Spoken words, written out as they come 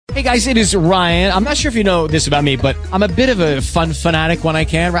Hey guys, it is Ryan. I'm not sure if you know this about me, but I'm a bit of a fun fanatic when I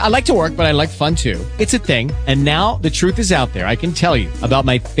can. I like to work, but I like fun too. It's a thing. And now the truth is out there. I can tell you about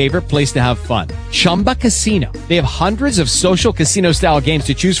my favorite place to have fun. Chumba Casino. They have hundreds of social casino style games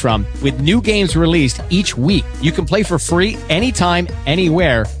to choose from with new games released each week. You can play for free anytime,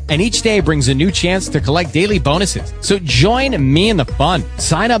 anywhere. And each day brings a new chance to collect daily bonuses. So join me in the fun.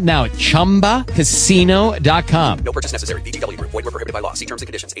 Sign up now at ChumbaCasino.com. No purchase necessary. VGW Group. Void where prohibited by law. See terms and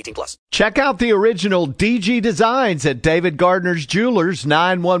conditions. 18+. Check out the original DG Designs at David Gardner's Jewelers,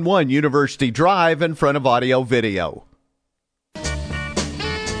 911 University Drive in front of Audio Video.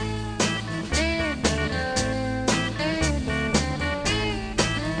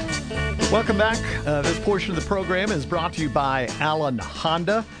 Welcome back. This portion of the program is brought to you by Allen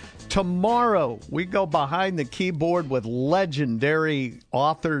Honda. Tomorrow, we go behind the keyboard with legendary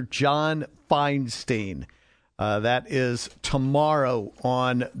author John Feinstein. That is tomorrow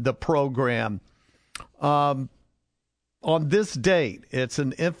on the program. On this date, it's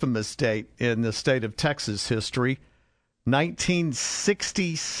an infamous date in the state of Texas history,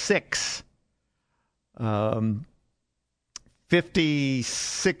 1966.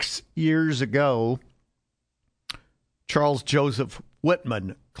 56 years ago, Charles Joseph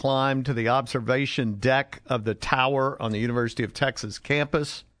Whitman climbed to the observation deck of the tower on the University of Texas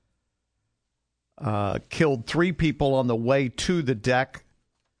campus, killed 3 people on the way to the deck,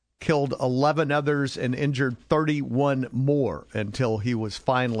 killed 11 others, and injured 31 more until he was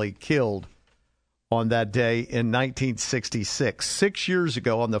finally killed on that day in 1966. 6 years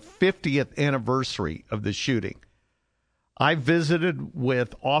ago, on the 50th anniversary of the shooting, I visited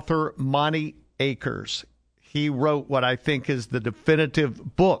with author Monty Akers. He wrote what I think is the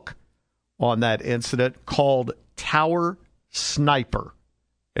definitive book on that incident called Tower Sniper.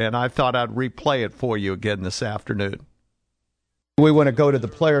 And I thought I'd replay it for you again this afternoon. We want to go to the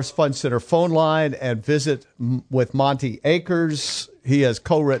Polaris Fund Center phone line and visit with Monty Akers. He has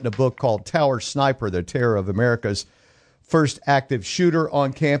co-written a book called Tower Sniper, The Terror of America's First Active Shooter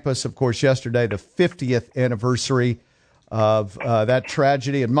on Campus. Of course, yesterday, the 50th anniversary of that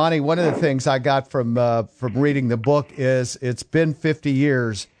tragedy. And Monty, one of the things I got from reading the book is it's been 50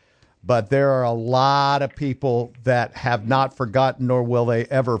 years, but there are a lot of people that have not forgotten, nor will they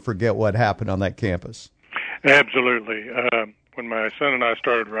ever forget what happened on that campus. Absolutely. When my son and I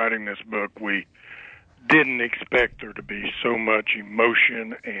started writing this book, we didn't expect there to be so much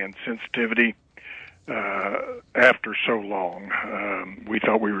emotion and sensitivity after so long. We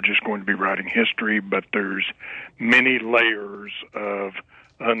thought we were just going to be writing history, but there's many layers of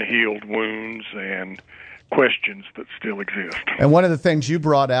unhealed wounds and questions that still exist. And one of the things you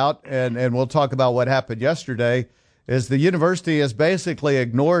brought out, and we'll talk about what happened yesterday, is the university has basically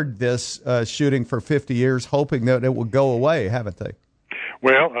ignored this shooting for 50 years, hoping that it would go away, haven't they?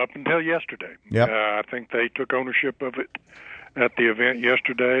 Well, up until yesterday. Yep. I think they took ownership of it at the event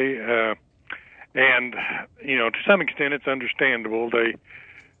yesterday. And, you know, to some extent it's understandable. This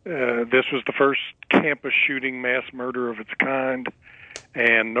was the first campus shooting mass murder of its kind,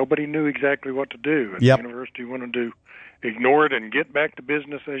 and nobody knew exactly what to do. And Yep. The university wanted to ignore it and get back to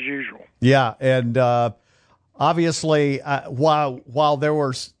business as usual. Yeah, and obviously, while there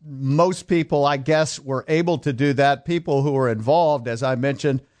were most people, I guess, were able to do that, people who were involved, as I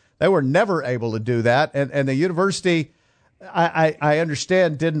mentioned, they were never able to do that. And the university, I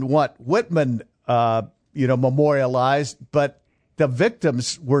understand, didn't want Whitman memorialized, but the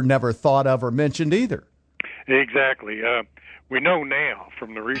victims were never thought of or mentioned either. Exactly. We know now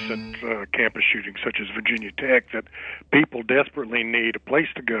from the recent campus shootings, such as Virginia Tech, that people desperately need a place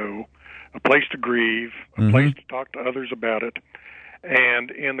to go, a place to grieve, a place to talk to others about it.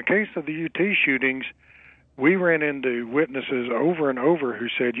 And in the case of the UT shootings, we ran into witnesses over and over who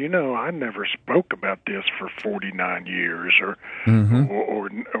said, you know, I never spoke about this for 49 years, or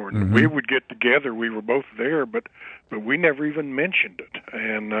we would get together. We were both there, but we never even mentioned it.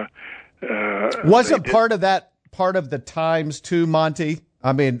 And wasn't part of the times too, Monty?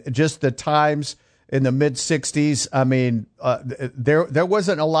 I mean, just the times in the mid '60s. I mean, there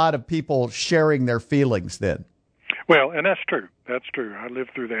wasn't a lot of people sharing their feelings then. Well, and that's true. That's true. I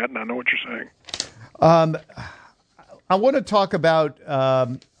lived through that, and I know what you're saying. I want to talk about,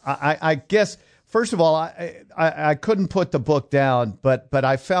 I guess, first of all, I couldn't put the book down, but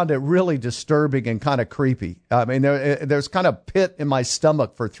I found it really disturbing and kind of creepy. I mean, there's kind of pit in my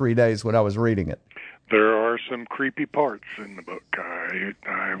stomach for 3 days when I was reading it. There are some creepy parts in the book.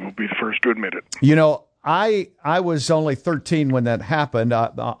 I will be the first to admit it. You know, I was only 13 when that happened.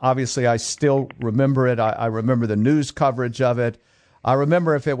 Obviously, I still remember it. I remember the news coverage of it. I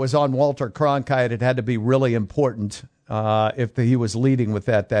remember if it was on Walter Cronkite, it had to be really important. if he was leading with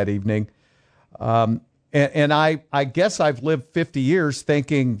that evening. And I guess I've lived 50 years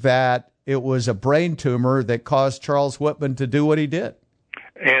thinking that it was a brain tumor that caused Charles Whitman to do what he did.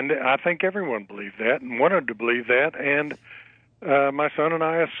 And I think everyone believed that and wanted to believe that. And my son and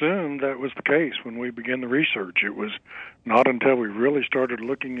I assumed that was the case when we began the research. It was not until we really started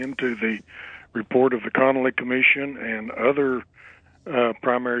looking into the report of the Connolly Commission and other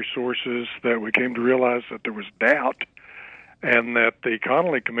primary sources that we came to realize that there was doubt, and that the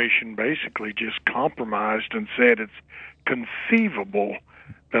Connolly Commission basically just compromised and said it's conceivable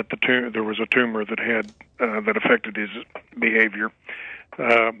that there was a tumor that had that affected his behavior.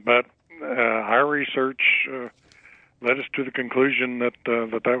 But our research led us to the conclusion that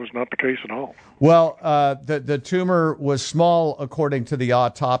that was not the case at all. Well, the tumor was small, according to the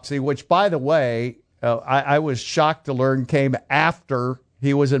autopsy, which, by the way, I was shocked to learn came after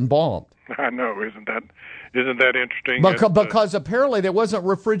he was embalmed. I know, isn't that interesting? Because apparently there wasn't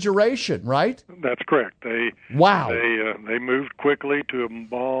refrigeration, right? That's correct. They moved quickly to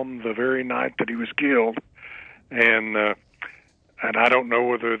embalm the very night that he was killed, and I don't know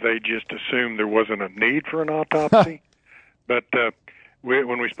whether they just assumed there wasn't a need for an autopsy. But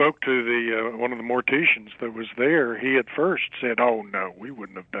when we spoke to the one of the morticians that was there, he at first said, "Oh no, we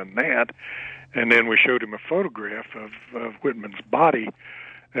wouldn't have done that." And then we showed him a photograph of Whitman's body.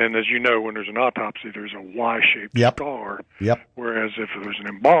 And as you know, when there's an autopsy, there's a Y-shaped scar. Yep. Whereas if there's an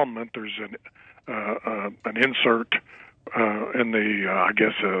embalmment, there's an insert in the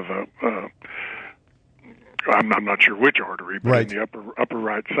I'm not sure which artery, but in the upper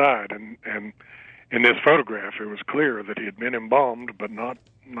right side. And in this photograph, it was clear that he had been embalmed, but not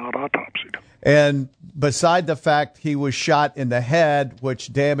autopsied. And beside the fact he was shot in the head,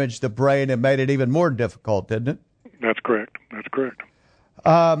 which damaged the brain and made it even more difficult, didn't it? That's correct.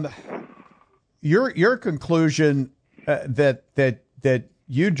 Your conclusion that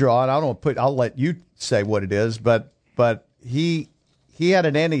you draw, and I'll let you say what it is, but he had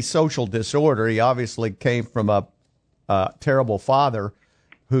an antisocial disorder. He obviously came from a terrible father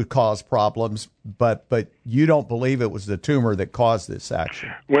who caused problems, but you don't believe it was the tumor that caused this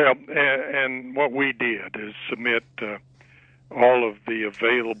action. Well, and what we did is submit all of the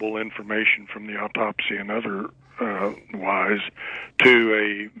available information from the autopsy and other wise to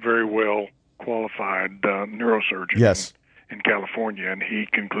a very well qualified neurosurgeon in California, and he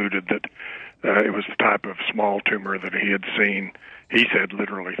concluded that it was the type of small tumor that he had seen, he said,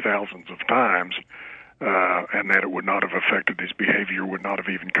 literally thousands of times, and that it would not have affected his behavior, would not have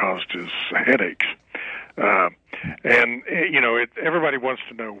even caused his headaches. And everybody wants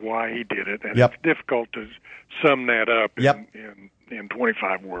to know why he did it, and it's difficult to sum that up in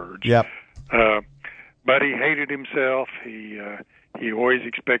 25 words. But he hated himself. He always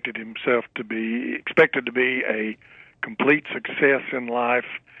expected to be a complete success in life.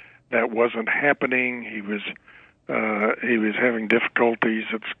 That wasn't happening. He was having difficulties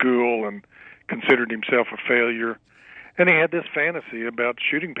at school and considered himself a failure. And he had this fantasy about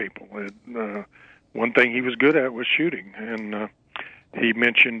shooting people. One thing he was good at was shooting, and he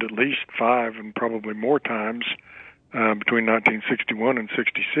mentioned at least 5 and probably more times between 1961 and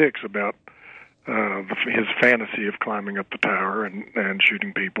 66 about his fantasy of climbing up the tower and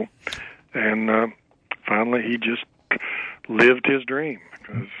shooting people. And finally, he just lived his dream.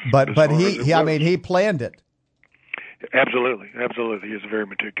 But he planned it. Absolutely. He is a very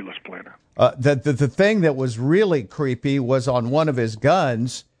meticulous planner. The thing that was really creepy was on one of his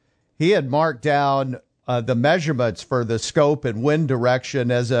guns, he had marked down the measurements for the scope and wind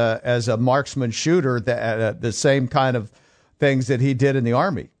direction as a marksman shooter, the same kind of things that he did in the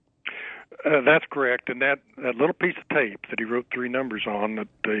Army. That's correct, and that little piece of tape that he wrote 3 numbers on that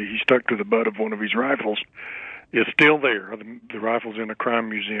he stuck to the butt of one of his rifles is still there. The rifle's in a crime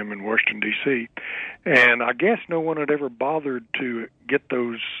museum in Washington, D.C., and I guess no one had ever bothered to get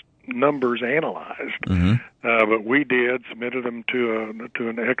those numbers analyzed. Mm-hmm. But we did, submitted them to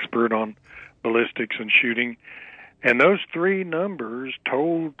an expert on ballistics and shooting, and those 3 numbers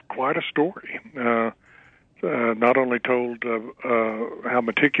told quite a story. Not only told how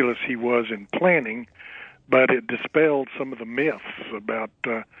meticulous he was in planning, but it dispelled some of the myths about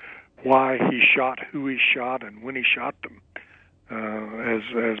why he shot, who he shot, and when he shot them.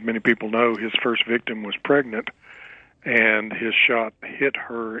 As many people know, his first victim was pregnant, and his shot hit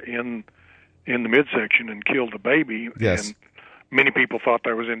her in the midsection and killed the baby. Yes. And many people thought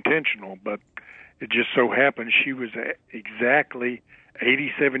that was intentional, but it just so happened she was exactly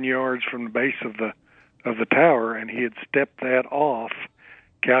 87 yards from the base of the tower, and he had stepped that off,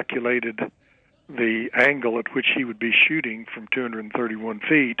 calculated the angle at which he would be shooting from 231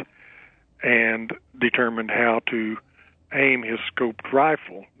 feet, and determined how to aim his scoped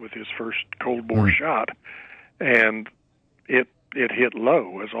rifle with his first cold bore shot, and it hit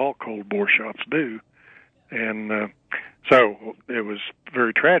low, as all cold bore shots do, and so it was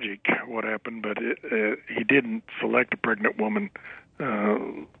very tragic what happened. But he didn't select a pregnant woman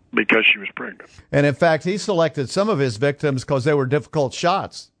because she was pregnant. And in fact, he selected some of his victims because they were difficult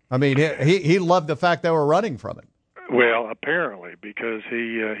shots. I mean, he loved the fact they were running from it. Well, apparently, because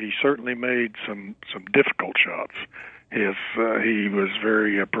he certainly made some difficult shots. He was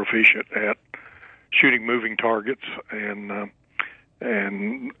very proficient at shooting moving targets, and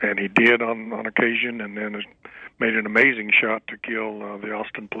he did on occasion, and then made an amazing shot to kill the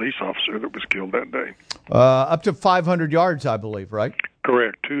Austin police officer that was killed that day. Up to 500 yards, I believe, right?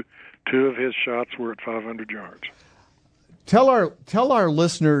 Correct. Two of his shots were at 500 yards. Tell our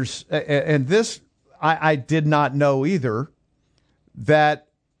listeners, and this I did not know either, that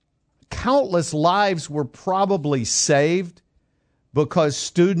countless lives were probably saved because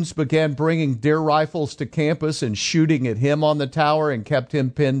students began bringing deer rifles to campus and shooting at him on the tower and kept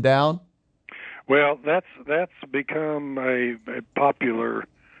him pinned down. Well, that's become a popular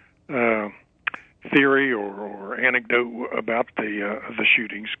theory or anecdote about the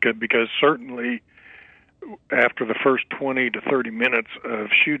shootings, because certainly after the first 20 to 30 minutes of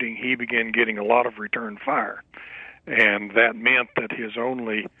shooting, he began getting a lot of return fire, and that meant that his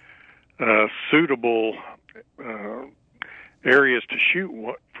only suitable areas to shoot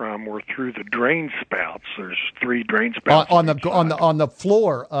from were through the drain spouts. There's 3 drain spouts on the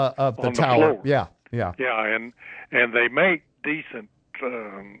floor of the tower. Yeah, and they make decent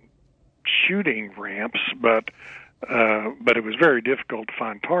shooting ramps, but it was very difficult to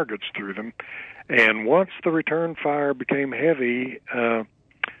find targets through them. And once the return fire became heavy,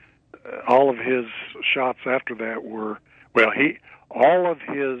 all of his shots after that were, all of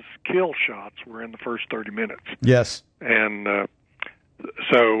his kill shots were in the first 30 minutes. Yes. And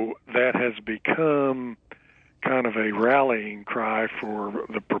so that has become kind of a rallying cry for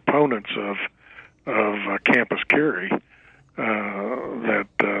the proponents of campus carry, that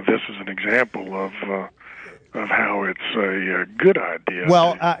this is an example of how it's a good idea.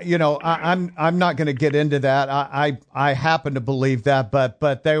 Well, I'm not going to get into that. I happen to believe that,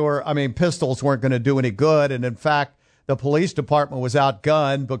 but they were. I mean, pistols weren't going to do any good, and in fact, the police department was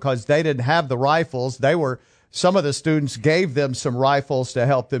outgunned because they didn't have the rifles. Some of the students gave them some rifles to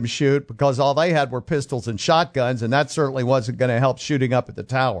help them shoot because all they had were pistols and shotguns, and that certainly wasn't going to help shooting up at the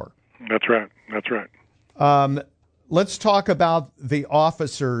tower. That's right. Let's talk about the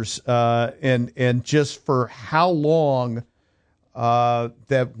officers and just for how long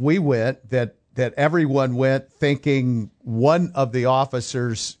that we went, that everyone went thinking one of the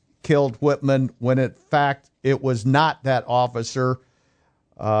officers killed Whitman when in fact it was not that officer.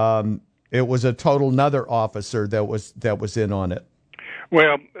 It was a total another officer that was in on it.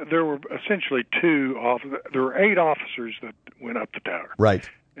 Well, there were essentially there were 8 officers that went up the tower. Right.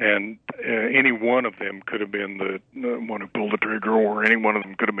 And any one of them could have been the one who pulled the trigger, or any one of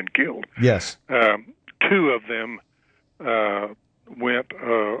them could have been killed. Yes. 2 of them went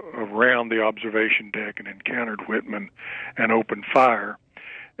around the observation deck and encountered Whitman and opened fire.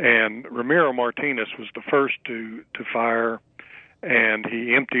 And Ramiro Martinez was the first to fire, and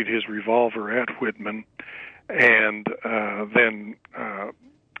he emptied his revolver at Whitman. And then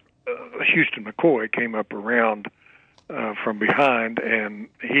Houston McCoy came up around from behind, and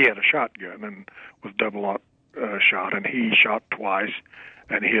he had a shotgun and was double shot, and he shot twice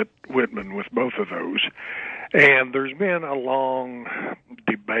and hit Whitman with both of those. And there's been a long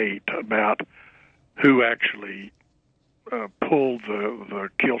debate about who actually pulled the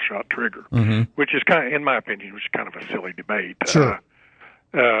kill shot trigger, which is kind of, in my opinion, was kind of a silly debate. Sure.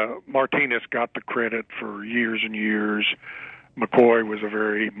 Martinez got the credit for years and years. McCoy was a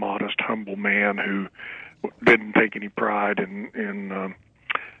very modest, humble man who didn't take any pride in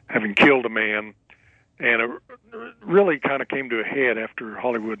having killed a man. And it really kind of came to a head after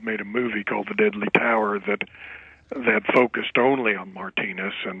Hollywood made a movie called The Deadly Tower that focused only on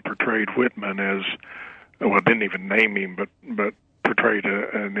Martinez and portrayed Whitman as, didn't even name him, but portrayed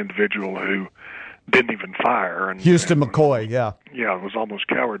an individual who didn't even fire. And Houston McCoy, yeah. Yeah, it was almost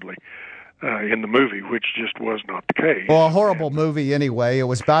cowardly in the movie, which just was not the case. Well, a horrible movie anyway. It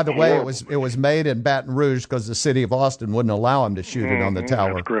was, by the way, it was made in Baton Rouge because the city of Austin wouldn't allow him to shoot it on the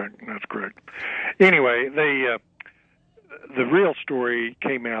tower. That's correct. Anyway, the real story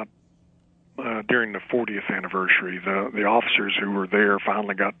came out during the 40th anniversary. The officers who were there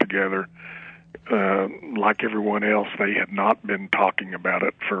finally got together. Like everyone else, they had not been talking about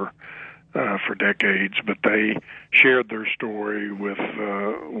it for decades, but they shared their story with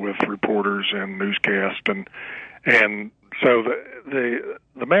reporters and newscasts, and So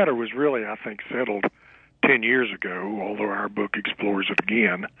the matter was really, I think, settled 10 years ago, although our book explores it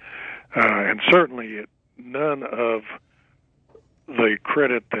again. And certainly none of the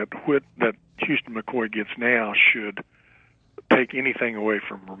credit that Houston McCoy gets now should take anything away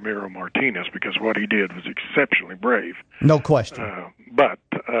from Ramiro Martinez, because what he did was exceptionally brave. No question. But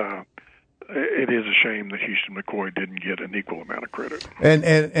it is a shame that Houston McCoy didn't get an equal amount of credit.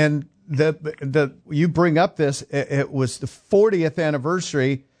 And the you bring up this, it was the 40th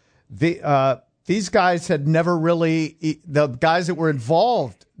anniversary. These guys had never really, the guys that were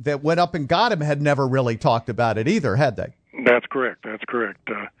involved that went up and got him had never really talked about it either, had they? That's correct.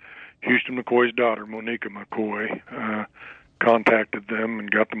 Houston McCoy's daughter, Monica McCoy, contacted them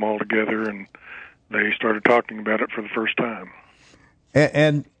and got them all together, and they started talking about it for the first time.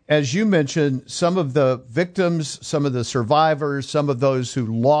 And as you mentioned, some of the victims, some of the survivors, some of those who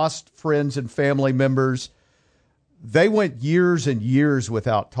lost friends and family members, they went years and years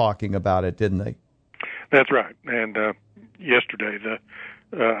without talking about it, didn't they? That's right. And yesterday,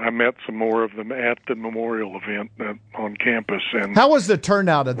 I met some more of them at the memorial event on campus. And how was the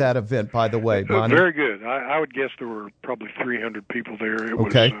turnout of that event, by the way, Bonnie? Very good. I would guess there were probably 300 people there. It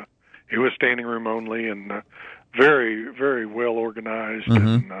was standing room only, and very, very well organized.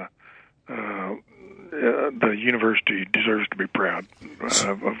 Mm-hmm. And the university deserves to be proud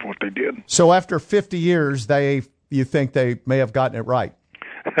of what they did. So after 50 years, you think they may have gotten it right?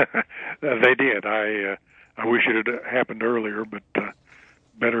 They did. I wish it had happened earlier, but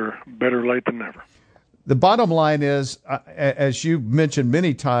better late than never. The bottom line is, as you mentioned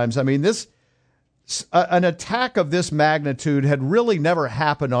many times, I mean, an attack of this magnitude had really never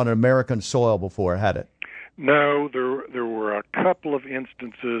happened on American soil before, had it? No, there were a couple of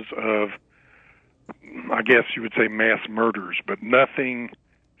instances of, I guess you would say, mass murders, but nothing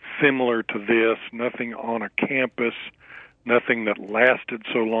similar to this, nothing on a campus, nothing that lasted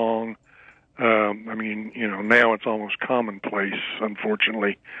so long. I mean, now it's almost commonplace,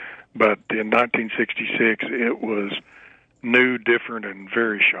 unfortunately, but in 1966 it was new, different, and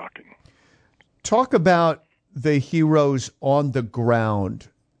very shocking. Talk about the heroes on the ground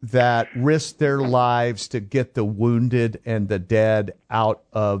that risked their lives to get the wounded and the dead out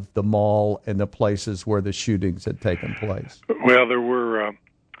of the mall and the places where the shootings had taken place. Well, there were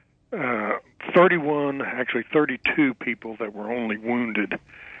 32 people that were only wounded,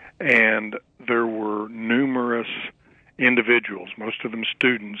 and there were numerous individuals, most of them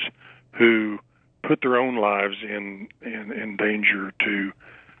students, who put their own lives in danger to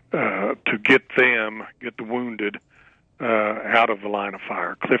get the wounded out of the line of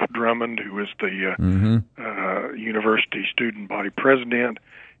fire. Cliff Drummond, who was the university student body president,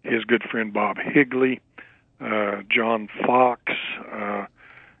 his good friend Bob Higley, John Fox,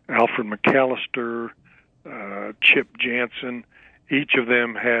 Alfred McAllister, Chip Jansen, each of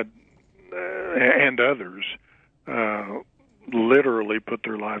them had, and others, literally put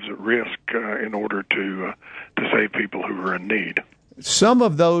their lives at risk in order to save people who were in need. Some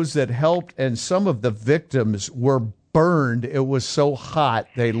of those that helped and some of the victims were burned. It was so hot.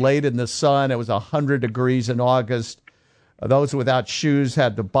 They laid in the sun. It was 100 degrees in August. Those without shoes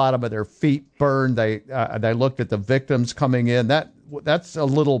had the bottom of their feet burned. They looked at the victims coming in. That's a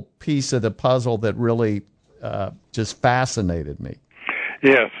little piece of the puzzle that really just fascinated me.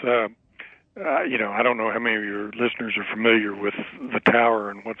 Yes. I don't know how many of your listeners are familiar with the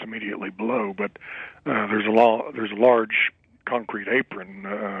tower and what's immediately below, but there's a large concrete apron,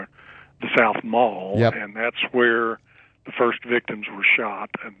 the South Mall, yep. And that's where the first victims were shot,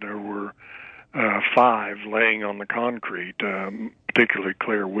 and there were 5 laying on the concrete, particularly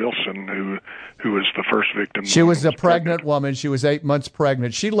Claire Wilson, who was the first victim. She was a pregnant woman. She was 8 months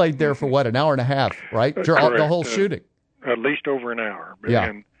pregnant. She laid there for, an hour and a half, right? Correct. The whole shooting. At least over an hour.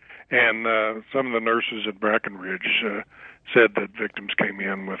 Yeah. And some of the nurses at Brackenridge said that victims came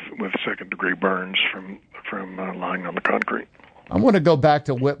in with second-degree burns from lying on the concrete. I want to go back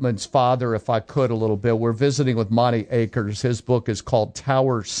to Whitman's father, if I could, a little bit. We're visiting with Monty Akers. His book is called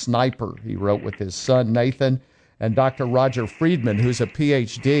Tower Sniper. He wrote with his son, Nathan, and Dr. Roger Friedman, who's a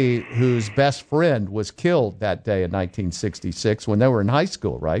Ph.D., whose best friend was killed that day in 1966 when they were in high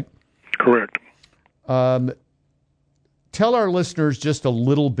school, right? Correct. Tell our listeners just a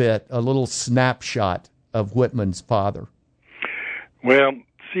little snapshot of Whitman's father. Well,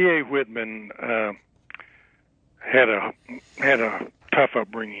 C.A. Whitman had a tough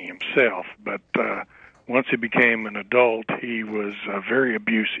upbringing himself, but once he became an adult, he was very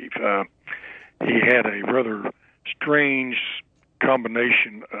abusive. He had a rather strange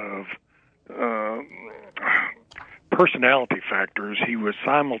combination of personality factors. He was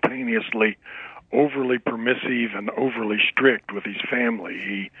simultaneously overly permissive and overly strict with his family.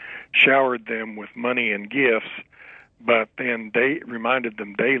 He showered them with money and gifts, but then reminded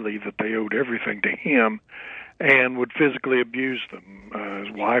them daily that they owed everything to him, and would physically abuse them.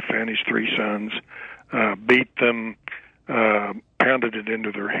 His wife and his 3 sons beat them, pounded it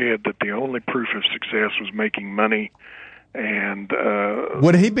into their head that the only proof of success was making money. And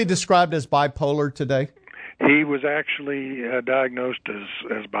would he be described as bipolar today? He was actually diagnosed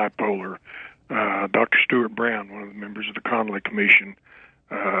as bipolar. Dr. Stuart Brown, one of the members of the Connolly Commission,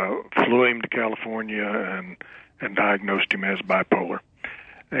 flew him to California and diagnosed him as bipolar.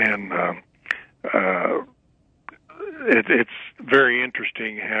 And it's very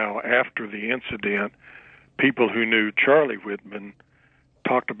interesting how after the incident, people who knew Charlie Whitman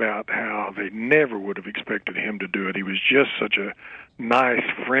talked about how they never would have expected him to do it. He was just such a nice,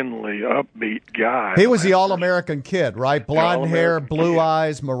 friendly, upbeat guy. He was the all-American kid, right? Blonde hair, blue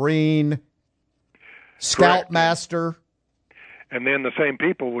eyes, Marine, Scoutmaster. And then the same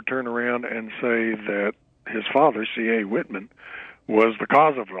people would turn around and say that his father, C.A. Whitman, was the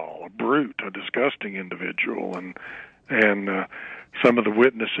cause of it all, a brute, a disgusting individual. And some of the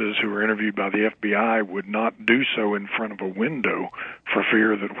witnesses who were interviewed by the FBI would not do so in front of a window for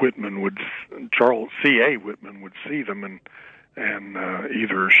fear that Charles C.A. Whitman would see them and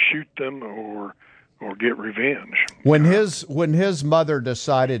either shoot them or get revenge. When his mother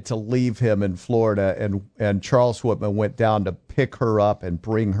decided to leave him in Florida and Charles Whitman went down to pick her up and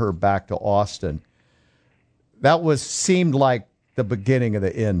bring her back to Austin, that seemed like the beginning of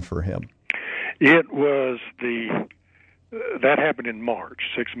the end for him. It was that happened in March,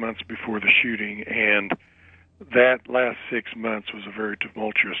 6 months before the shooting, and that last 6 months was a very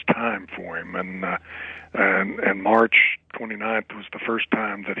tumultuous time for him. And March 29th was the first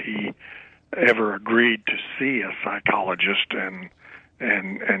time that he ever agreed to see a psychologist and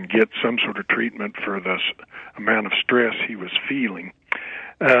get some sort of treatment for the amount of stress he was feeling.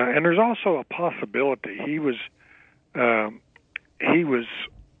 And there's also a possibility he was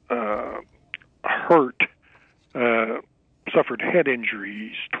hurt. Suffered head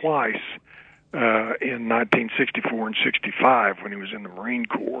injuries twice in 1964 and 65 when he was in the Marine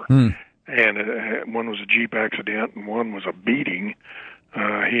Corps. And one was a Jeep accident and one was a beating.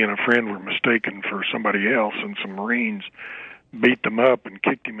 He and a friend were mistaken for somebody else, and some Marines beat them up and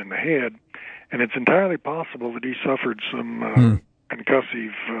kicked him in the head. And it's entirely possible that he suffered some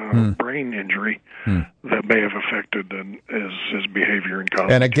concussive brain injury that may have affected his behavior and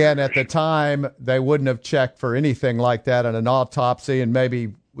caused. And again, at the time, they wouldn't have checked for anything like that on an autopsy, and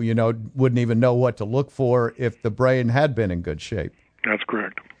maybe wouldn't even know what to look for if the brain had been in good shape. That's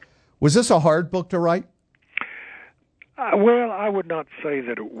correct. Was this a hard book to write? Well, I would not say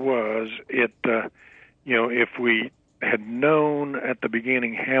that it was. If we had known at the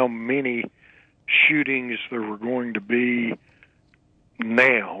beginning how many shootings there were going to be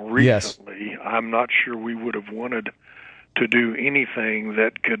recently, yes. I'm not sure we would have wanted to do anything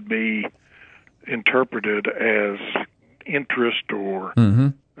that could be interpreted as interest or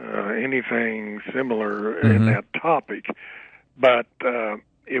anything similar in that topic. But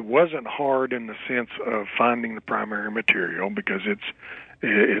it wasn't hard in the sense of finding the primary material because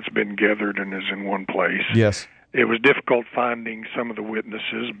it's been gathered and is in one place. Yes. It was difficult finding some of the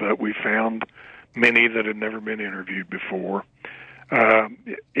witnesses, but we found many that had never been interviewed before.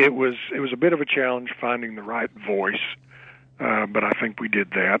 It was a bit of a challenge finding the right voice, but I think we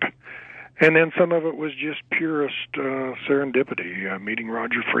did that. And then some of it was just purest serendipity, meeting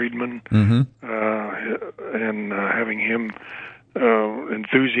Roger Friedman and having him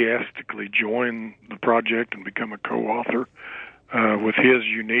enthusiastically join the project and become a co-author with his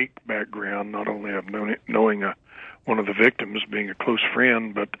unique background, not only of knowing one of the victims, being a close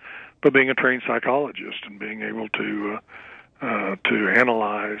friend, but being a trained psychologist and being able to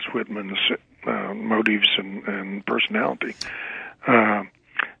analyze Whitman's motives and personality.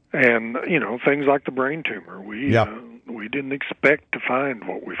 And things like the brain tumor, we didn't expect to find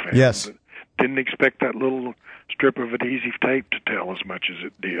what we found. Yes, didn't expect that little strip of adhesive tape to tell as much as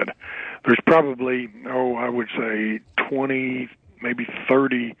it did. There's probably I would say 20, maybe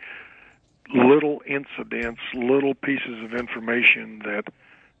 30 little incidents, little pieces of information that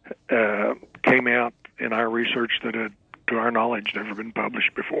came out in our research that had, to our knowledge, never been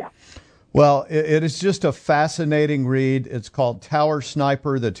published before. Well, it is just a fascinating read. It's called Tower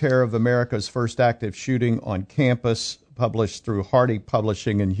Sniper, The Terror of America's First Active Shooting on Campus, published through Hardy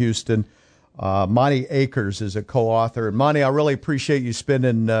Publishing in Houston. Monty Akers is a co-author. Monty, I really appreciate you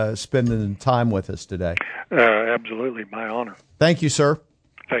spending time with us today. Absolutely, my honor. Thank you, sir.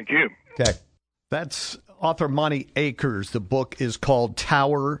 Thank you. Okay. That's author Monty Akers. The book is called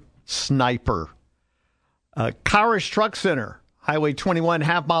Tower Sniper. Carish Truck Center, Highway 21,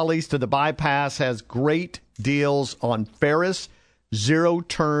 half mile east of the bypass, has great deals on Ferris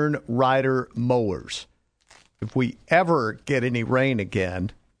zero-turn rider mowers. If we ever get any rain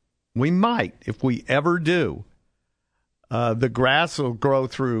again, we might. If we ever do, the grass will grow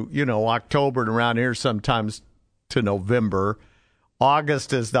through, October and around here sometimes to November.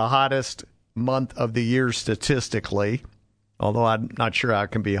 August is the hottest month of the year statistically, although I'm not sure how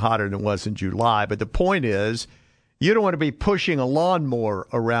it can be hotter than it was in July. But the point is, you don't want to be pushing a lawnmower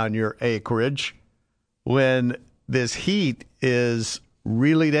around your acreage when this heat is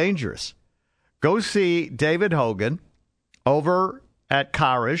really dangerous. Go see David Hogan over at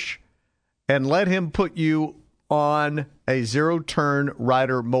Carish and let him put you on a zero-turn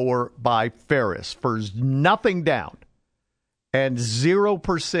rider mower by Ferris for nothing down and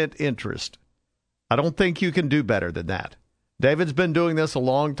 0% interest. I don't think you can do better than that. David's been doing this a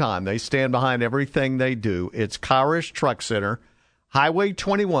long time. They stand behind everything they do. It's Carish Truck Center, Highway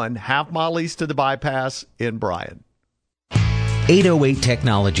 21, half mile east of the bypass in Bryan. 808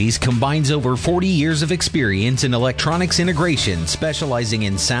 Technologies combines over 40 years of experience in electronics integration, specializing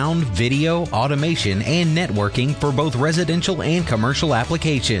in sound, video, automation, and networking for both residential and commercial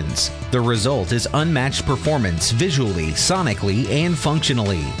applications. The result is unmatched performance visually, sonically, and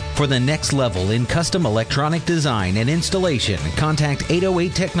functionally. For the next level in custom electronic design and installation, contact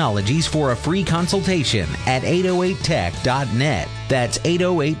 808 Technologies for a free consultation at 808tech.net. That's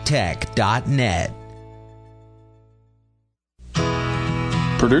 808tech.net.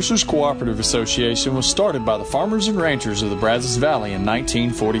 Producers Cooperative Association was started by the farmers and ranchers of the Brazos Valley in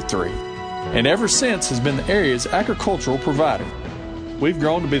 1943, and ever since has been the area's agricultural provider. We've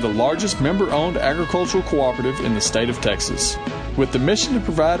grown to be the largest member-owned agricultural cooperative in the state of Texas, with the mission to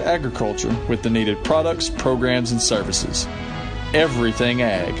provide agriculture with the needed products, programs, and services. Everything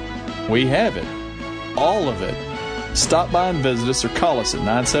ag. We have it. All of it. Stop by and visit us or call us at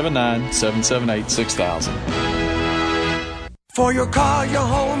 979-778-6000. For your car, your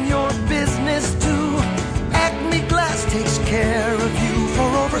home, your business too, Acme Glass takes care of you. For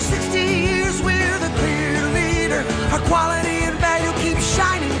over 60 years, we're the clear leader. Our quality and value keeps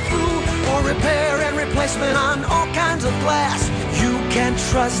shining through. For repair and replacement on all kinds of glass, you can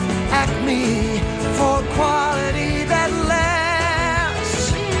trust Acme for quality that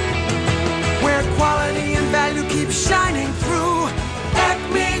lasts. Where quality and value keep shining through,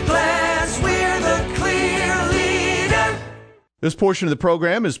 Acme Glass, we're the clear leader. This portion of the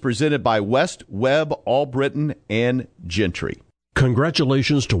program is presented by West Webb, Albritton, and Gentry.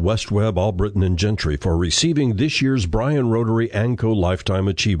 Congratulations to West Webb, Albritton, and Gentry for receiving this year's Bryan Rotary ANCO Lifetime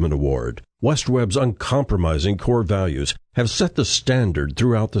Achievement Award. West Webb's uncompromising core values have set the standard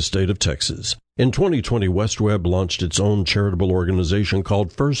throughout the state of Texas. In 2020, West Webb launched its own charitable organization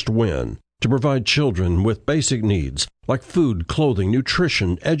called First Win to provide children with basic needs like food, clothing,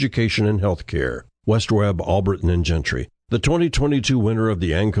 nutrition, education, and health care. West Webb, Albritton, and Gentry, the 2022 winner of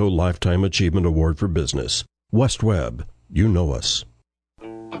the ANCO Lifetime Achievement Award for Business. West Webb, you know us.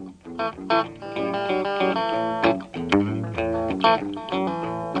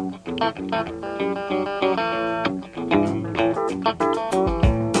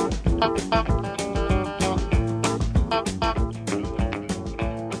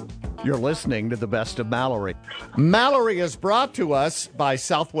 You're listening to the Best of Mallory. Mallory is brought to us by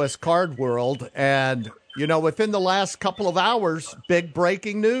Southwest Card World, and within the last couple of hours, big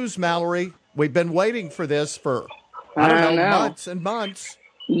breaking news, Mallory. We've been waiting for this for, I don't know, months and months.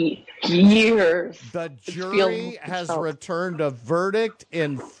 Years. The jury has returned a verdict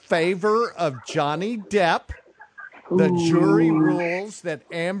in favor of Johnny Depp. The jury rules that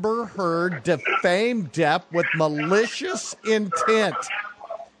Amber Heard defamed Depp with malicious intent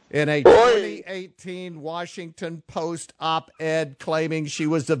in a 2018 Washington Post op-ed claiming she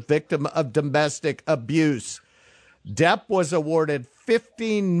was a victim of domestic abuse. Depp was awarded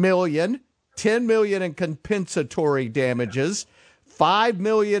 $15 million, $10 million in compensatory damages, $5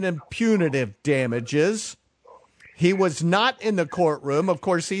 million in punitive damages. He was not in the courtroom. Of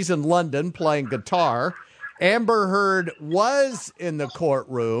course, he's in London playing guitar. Amber Heard was in the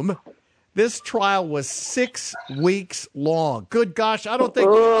courtroom. This trial was 6 weeks long. Good gosh, I don't think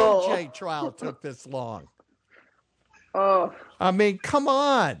the OJ trial took this long. Oh. I mean, come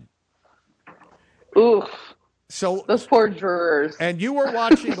on. Oof. So those poor jurors. And you were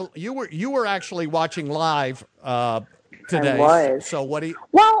watching. you were actually watching live today. I was. So what do you?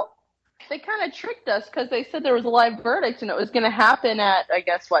 Well, they kind of tricked us because they said there was a live verdict and it was going to happen at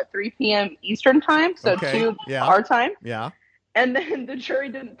 3 p.m. Eastern time, so 2 our time. Yeah. And then the jury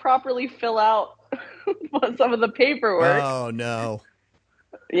didn't properly fill out some of the paperwork. Oh, no.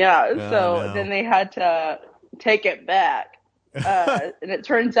 Yeah, so then they had to take it back. And it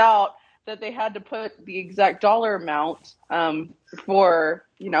turns out that they had to put the exact dollar amount for,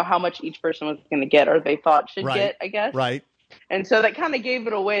 how much each person was going to get, or they thought should get, I guess. Right. And so that kind of gave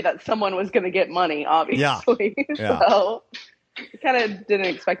it away that someone was going to get money, obviously. Yeah. So kind of didn't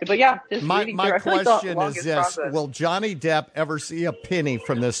expect it. But yeah, just my question is is this. Will Johnny Depp ever see a penny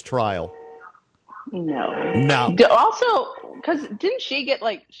from this trial? No. Also, because didn't she get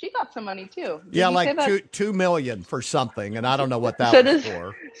she got some money too? Yeah, like $2 million for something, and I don't know what that was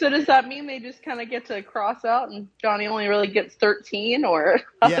for. So does that mean they just kind of get to cross out, and Johnny only really gets 13, or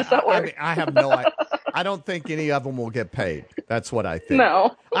how does that work? I mean, I have no idea. I don't think any of them will get paid. That's what I think.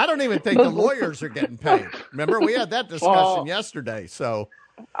 No, I don't even think the lawyers are getting paid. Remember, we had that discussion yesterday. So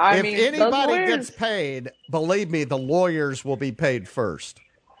if anybody gets paid, believe me, the lawyers will be paid first.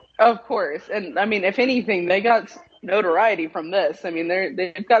 Of course. And I mean, if anything, they got notoriety from this. I mean,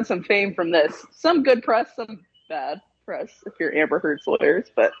 they've got some fame from this. Some good press, some bad press if you're Amber Heard's lawyers,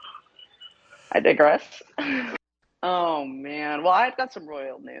 but I digress. Oh, man. Well, I've got some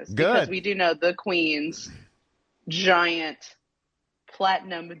royal news. Good. Because we do know the Queen's giant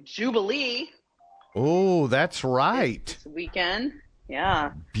platinum jubilee. Oh, that's right. This weekend.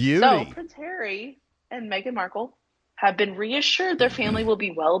 Yeah. Beauty. So Prince Harry and Meghan Markle have been reassured their family will be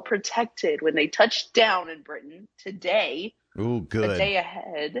well protected when they touch down in Britain today. Ooh, good. A day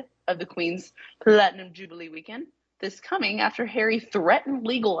ahead of the Queen's Platinum Jubilee weekend. This coming after Harry threatened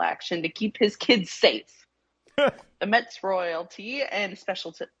legal action to keep his kids safe. The Met's Royalty and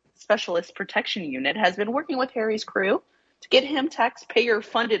Specialist Protection Unit has been working with Harry's crew to get him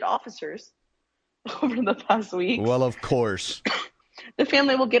taxpayer-funded officers over the past week. Well, of course. The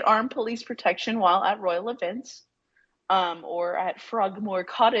family will get armed police protection while at royal events. Or at Frogmore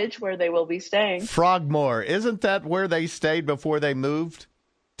Cottage, where they will be staying. Frogmore. Isn't that where they stayed before they moved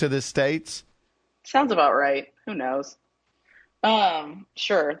to the States? Sounds about right. Who knows?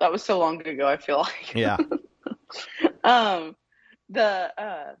 Sure. That was so long ago, I feel like. Yeah.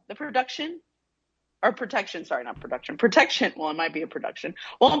 The protection, well, it might be a production,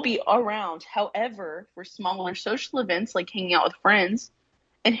 won't be around. However, for smaller social events like hanging out with friends,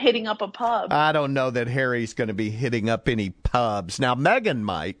 and hitting up a pub. I don't know that Harry's going to be hitting up any pubs. Now, Meghan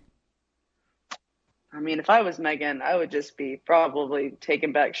might. I mean, if I was Meghan, I would just be probably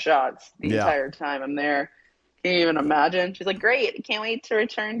taking back shots the entire time I'm there. Can you even imagine? She's like, great, I can't wait to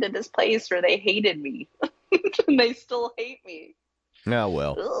return to this place where they hated me. And they still hate me. Oh,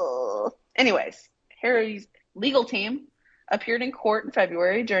 well. Ugh. Anyways, Harry's legal team appeared in court in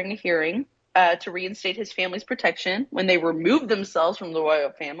February during a hearing to reinstate his family's protection. When they removed themselves from the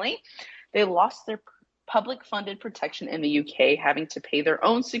royal family, they lost their public-funded protection in the UK, having to pay their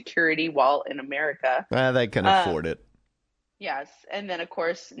own security while in America. They can afford it. Yes, and then, of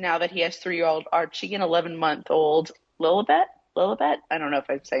course, now that he has 3-year-old Archie and 11-month-old Lilibet? I don't know if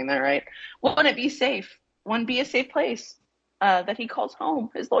I'm saying that right. Wouldn't it be safe? Wouldn't be a safe place that he calls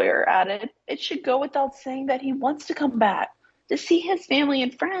home, his lawyer added. It should go without saying that he wants to come back to see his family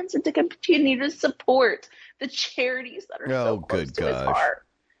and friends and to continue to support the charities that are so close to his heart.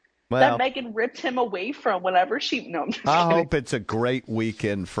 Well, that Meghan ripped him away from whenever she... No, I'm just I kidding. hope it's a great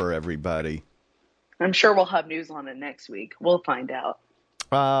weekend for everybody. I'm sure we'll have news on it next week. We'll find out.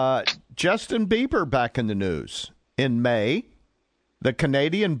 Justin Bieber back in the news. In May, the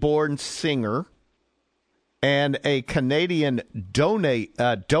Canadian-born singer and a Canadian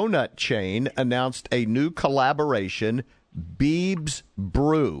donut chain announced a new collaboration, Biebs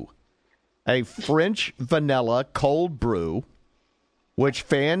Brew, a French vanilla cold brew, which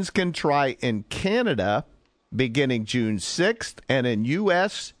fans can try in Canada beginning June 6th and in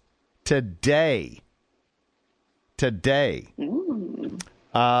U.S. today.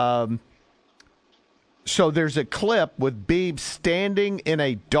 So there's a clip with Biebs standing in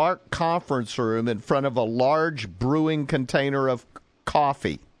a dark conference room in front of a large brewing container of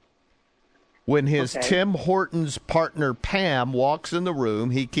coffee. When his Tim Hortons partner Pam walks in the room,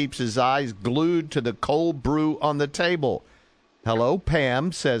 he keeps his eyes glued to the cold brew on the table. "Hello,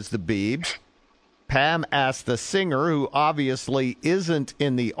 Pam," says the Biebs. Pam asks the singer, who obviously isn't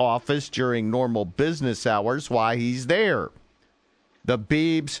in the office during normal business hours, why he's there. The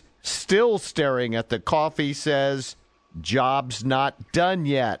Biebs, still staring at the coffee, says, "Job's not done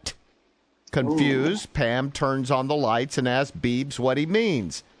yet." Confused, Pam turns on the lights and asks Biebs what he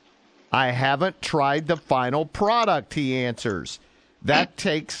means. "I haven't tried the final product," he answers. "That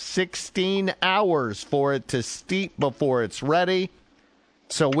takes 16 hours for it to steep before it's ready.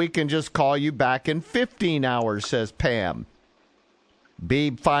 So we can just call you back in 15 hours, says Pam.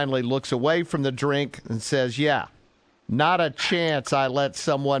 Bieb finally looks away from the drink and says, "Yeah, Not a chance I let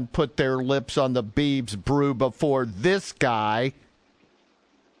someone put their lips on the Biebs brew before this guy.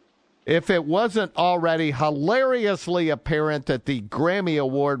 If it wasn't already hilariously apparent that the Grammy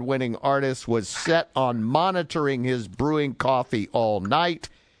Award-winning artist was set on monitoring his brewing coffee all night,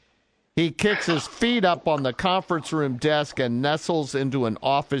 he kicks his feet up on the conference room desk and nestles into an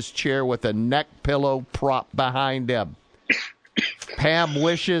office chair with a neck pillow propped behind him. Pam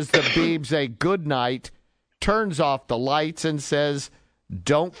wishes the Biebs a good night, turns off the lights, and says,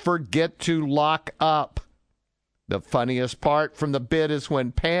 "Don't forget to lock up." The funniest part from the bit is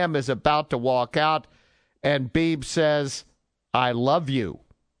when Pam is about to walk out and Biebs says, "I love you."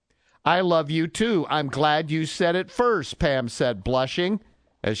 "I love you too. I'm glad you said it first," Pam said, blushing.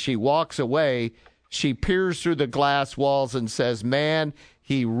 As she walks away, she peers through the glass walls and says, "Man,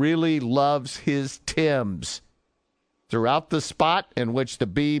 he really loves his Timbs." Throughout the spot in which the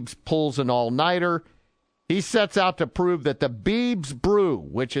Biebs pulls an all-nighter, he sets out to prove that the Biebs brew,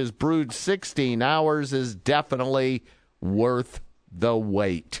 which is brewed 16 hours, is definitely worth the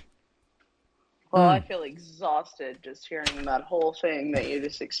wait. Well, I feel exhausted just hearing that whole thing that you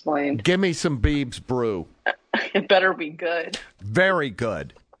just explained. Give me some Biebs brew. It better be good. Very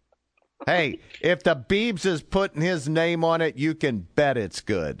good. Hey, if the Biebs is putting his name on it, you can bet it's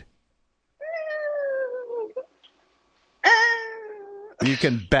good. You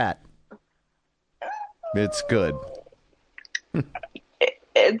can bet. It's good.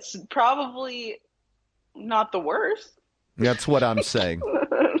 It's probably not the worst. That's what I'm saying.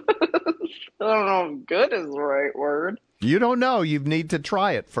 I don't know if good is the right word. You don't know. You need to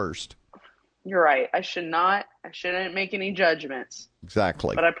try it first. You're right. I shouldn't make any judgments.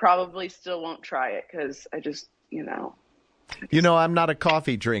 Exactly. But I probably still won't try it because I just, I'm not a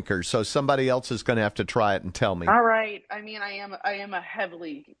coffee drinker, so somebody else is going to have to try it and tell me. All right. I mean, I am a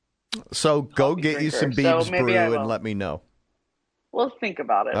heavily So go get drinker, you some so Biebs maybe brew and let me know. We'll think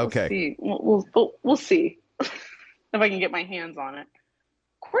about it. Okay. We'll see if I can get my hands on it.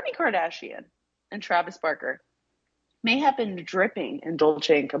 Kourtney Kardashian and Travis Barker may have been dripping in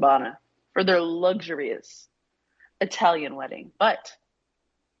Dolce & Gabbana for their luxurious Italian wedding, but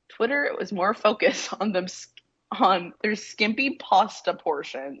Twitter was more focused on their skimpy pasta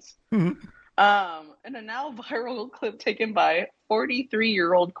portions. Mm-hmm. In a now viral clip taken by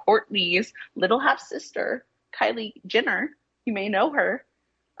 43-year-old Kourtney's little half-sister, Kylie Jenner, you may know her,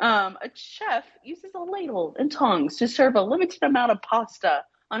 a chef uses a ladle and tongs to serve a limited amount of pasta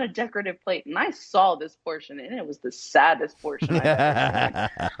on a decorative plate. And I saw this portion, and it was the saddest portion I've ever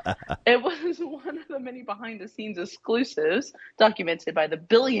seen. It was one of the many behind-the-scenes exclusives documented by the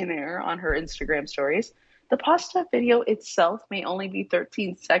billionaire on her Instagram stories. The pasta video itself may only be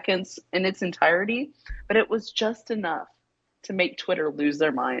 13 seconds in its entirety, but it was just enough to make Twitter lose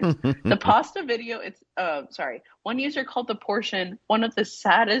their mind. The pasta video, one user called the portion one of the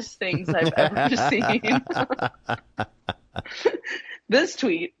saddest things I've ever seen. This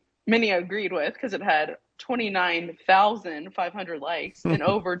tweet, many agreed with because it had 29,500 likes and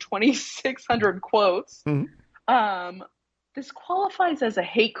over 2,600 quotes. Mm-hmm. This qualifies as a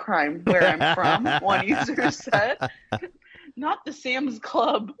hate crime where I'm from, one user said. Not the Sam's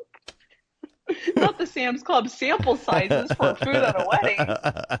Club sample sizes for food at a wedding.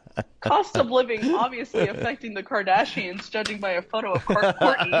 Cost of living obviously affecting the Kardashians, judging by a photo of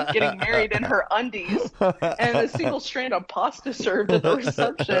Kourtney getting married in her undies and a single strand of pasta served at the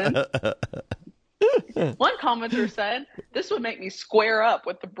reception. One commenter said, "This would make me square up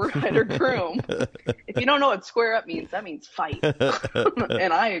with the bride or groom." If you don't know what square up means, that means fight.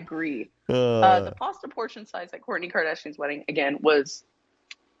 And I agree. The pasta portion size at Kourtney Kardashian's wedding, again, was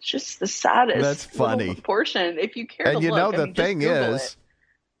just the saddest. That's funny portion. If you care to look. And the thing is,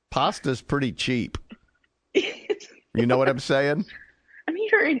 pasta's pretty cheap. You know what I'm saying? I mean,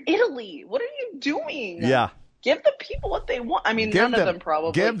 you're in Italy. What are you doing? Yeah. Give the people what they want. I mean, none of them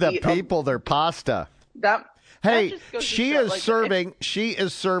probably give the people their pasta. Hey, she is serving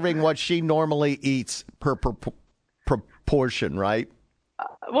what she normally eats per proportion, right?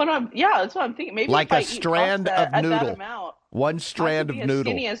 That's what I'm thinking. Maybe like if I a strand of noodle. That amount, one strand of noodle. As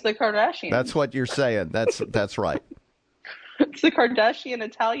skinny as the Kardashians. That's what you're saying. That's right. It's the Kardashian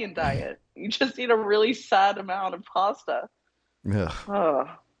Italian diet. You just eat a really sad amount of pasta. Ugh. Oh,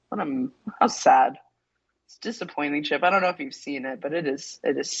 how sad. It's disappointing, Chip. I don't know if you've seen it, but it is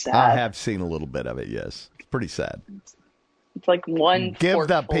sad. I have seen a little bit of it, yes. It's pretty sad. It's like one Give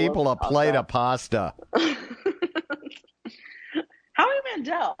the people a plate of pasta. Howie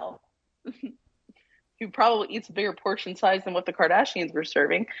Mandel who probably eats a bigger portion size than what the Kardashians were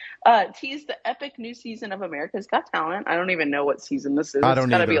serving, teased the epic new season of America's Got Talent. I don't even know what season this is. I don't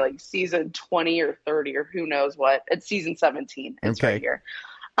It's got to either. be like season 20 or 30 or who knows what. It's season 17. It's Okay. right here.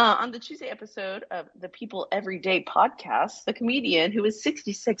 On the Tuesday episode of the People Everyday podcast, the comedian, who is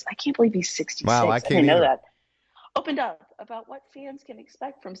 66, I can't believe he's 66. Wow, I I can't didn't know either. that. Opened up about what fans can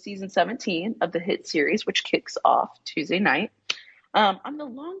expect from season 17 of the hit series, which kicks off Tuesday night. I'm the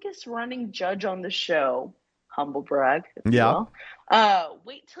longest running judge on the show. Humble brag. If Yeah. You will.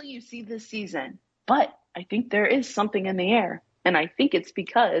 Wait till you see this season. But I think there is something in the air. And I think it's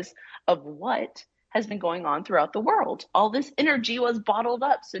because of what has been going on throughout the world. All this energy was bottled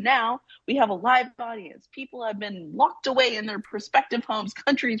up. So now we have a live audience. People have been locked away in their prospective homes,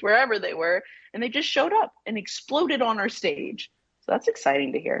 countries, wherever they were, and they just showed up and exploded on our stage. So that's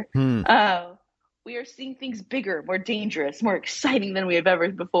exciting to hear. We are seeing things bigger, more dangerous, more exciting than we have ever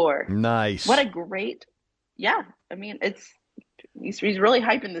before. Nice. What a great, yeah. I mean, he's really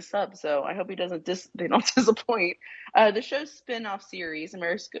hyping this up, so I hope they don't disappoint. The show's spin-off series,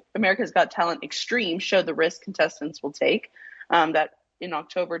 America's Got Talent Extreme, showed the risk contestants will take. That in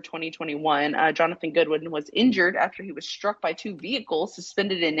October 2021, Jonathan Goodwin was injured after he was struck by two vehicles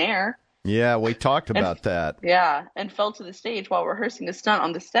suspended in air. Yeah, we talked about that. Yeah, and fell to the stage while rehearsing a stunt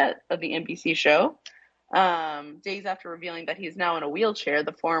on the set of the NBC show. Days after revealing that he's now in a wheelchair,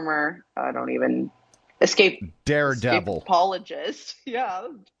 the former, Daredevil apologist, yeah,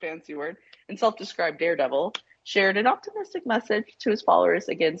 fancy word, and self-described daredevil, shared an optimistic message to his followers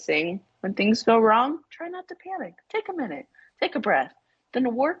again, saying, when things go wrong, try not to panic. Take a minute, take a breath,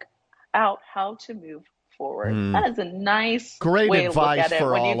 then work out how to move forward. That is a nice Great way advice to look at for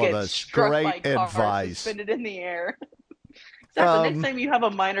it when all you of get us. struck Great by car, advice. suspended in the air. So the next time you have a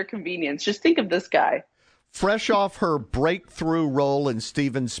minor convenience, just think of this guy. Fresh off her breakthrough role in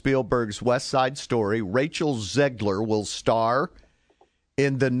Steven Spielberg's West Side Story, Rachel Zegler will star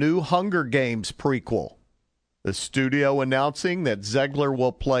in the new Hunger Games prequel. The studio announcing that Zegler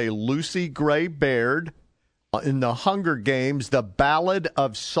will play Lucy Gray Baird in the Hunger Games, The Ballad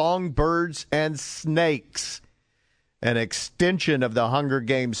of Songbirds and Snakes, an extension of the Hunger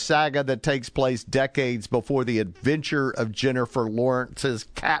Games saga that takes place decades before the adventure of Jennifer Lawrence's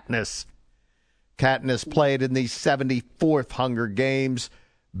Katniss. Katniss played in the 74th Hunger Games.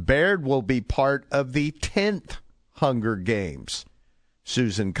 Baird will be part of the 10th Hunger Games.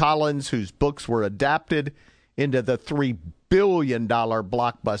 Susan Collins, whose books were adapted into the $3 billion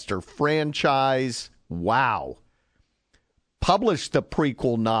blockbuster franchise, wow, published the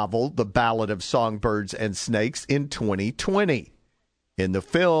prequel novel, The Ballad of Songbirds and Snakes, in 2020. In the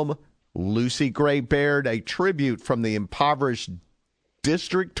film, Lucy Gray Baird, a tribute from the impoverished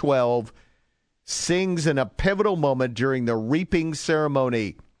District 12, sings in a pivotal moment during the reaping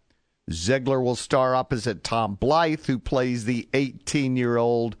ceremony. Zegler will star opposite Tom Blythe, who plays the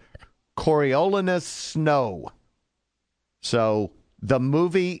 18-year-old Coriolanus Snow. So the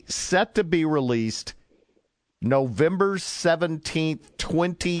movie set to be released November 17th,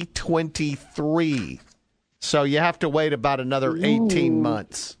 2023. So you have to wait about another 18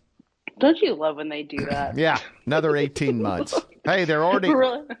 months. Don't you love when they do that? Yeah, another 18 months. Hey, they're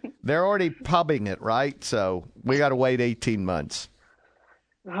already pubbing it, right? So we got to wait 18 months.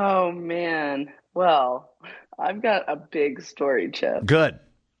 Oh, man. Well, I've got a big story, Chip. Good.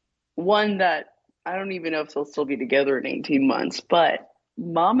 One that I don't even know if they'll still be together in 18 months, but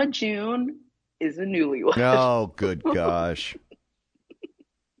Mama June is a newlywed. Oh, good gosh.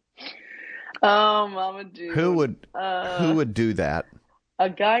 Oh, Mama June. Who would do that? A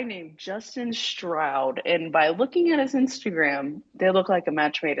guy named Justin Stroud, and by looking at his Instagram, they look like a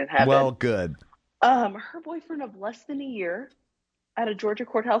match made in heaven. Well, good. Her boyfriend of less than a year at a Georgia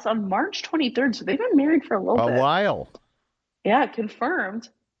courthouse on March 23rd, so they've been married for a little bit. A while. Yeah, confirmed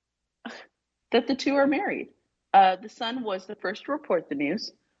that the two are married. The son was the first to report the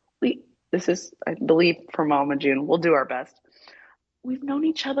news. This is, I believe, from Mama June. We'll do our best. We've known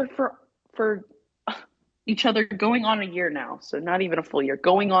each other for each other going on a year now, so not even a full year,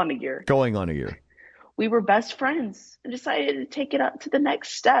 going on a year. We were best friends and decided to take it up to the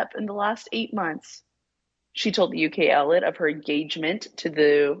next step in the last 8 months. She told the UK outlet of her engagement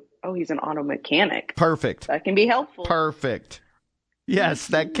to he's an auto mechanic. Perfect. That can be helpful. Perfect. Yes,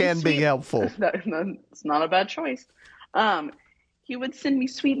 that can be helpful. It's not a bad choice. He would send me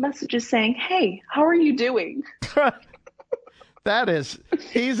sweet messages saying, "Hey, how are you doing?"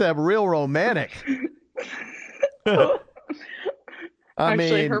 He's a real romantic.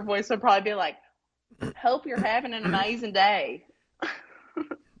 Actually, her voice would probably be like, "Hope you're having an amazing day."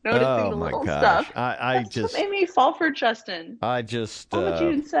 Noticing the little stuff. I just what made me fall for Justin. Mama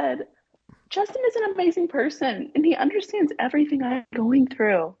June said, Justin is an amazing person, and he understands everything I'm going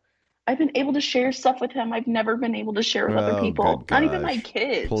through. I've been able to share stuff with him I've never been able to share with other people, good not even gosh. my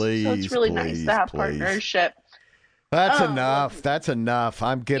kids. Please, so it's really nice to have partnership. That's enough. That's enough.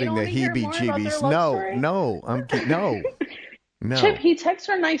 I'm getting the wanna hear more about their heebie-jeebies. love story? No. Chip, he texts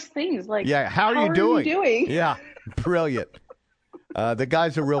her nice things like, Yeah, how are you doing? Yeah, brilliant. The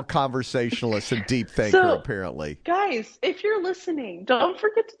guy's a real conversationalist and deep thinker, apparently. Guys, if you're listening, don't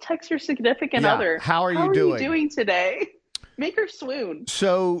forget to text your significant other. How are you doing? How are you doing today? Make her swoon.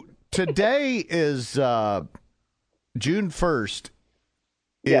 So today is June 1st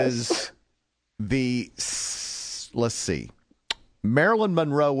is let's see, Marilyn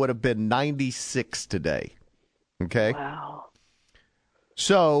Monroe would have been 96 today. Okay? Wow.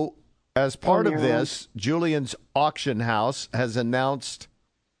 So as part of this, Julian's Auction House has announced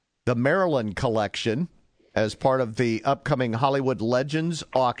the Marilyn Collection as part of the upcoming Hollywood Legends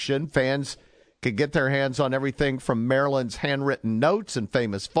auction. Fans can get their hands on everything from Marilyn's handwritten notes and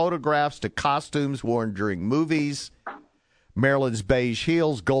famous photographs to costumes worn during movies. Marilyn's beige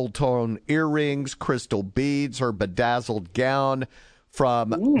heels, gold-tone earrings, crystal beads, her bedazzled gown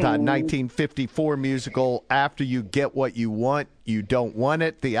from the 1954 musical After You Get What You Want, You Don't Want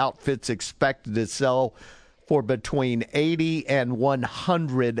It. The outfit's expected to sell for between $80,000 and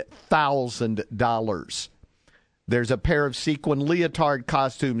 $100,000. There's a pair of sequin leotard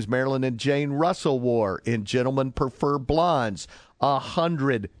costumes Marilyn and Jane Russell wore in Gentlemen Prefer Blondes,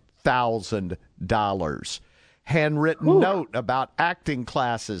 $100,000. Handwritten note about acting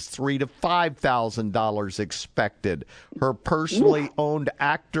classes, $3,000 to $5,000 expected. Her personally owned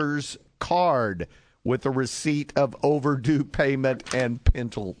actor's card with a receipt of overdue payment and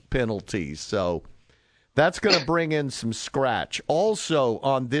penalties. So that's going to bring in some scratch. Also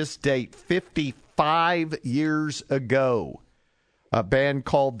on this date, 55 years ago, a band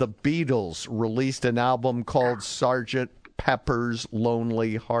called the Beatles released an album called Sgt. Pepper's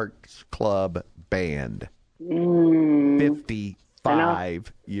Lonely Hearts Club Band.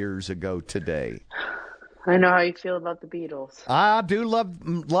 55 years ago today. I know how you feel about the Beatles. I do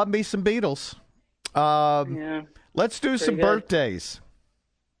love me some Beatles. Let's do some birthdays.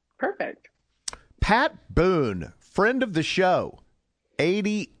 Perfect. Pat Boone, friend of the show,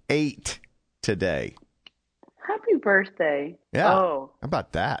 88 today. Happy birthday. Yeah. Oh. How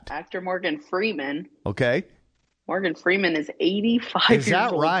about that? Actor Morgan Freeman. Okay. Morgan Freeman is 85 Is years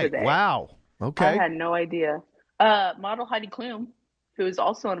that old right? today. Wow. Okay. I had no idea. Model Heidi Klum, who is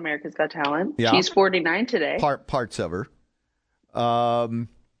also on America's Got Talent. Yeah. She's 49 today. Parts of her. Ron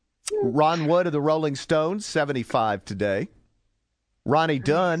Wood of the Rolling Stones, 75 today. Ronnie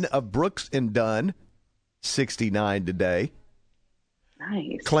Dunn of Brooks and Dunn, 69 today.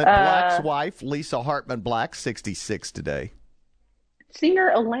 Nice. Clint Black's wife, Lisa Hartman Black, 66 today.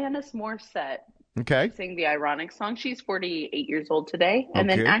 Singer Alanis Morissette. Okay. Sing the Ironic song. She's 48 years old today. And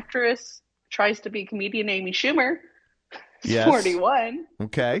then actress tries to be comedian Amy Schumer. Yes. 41.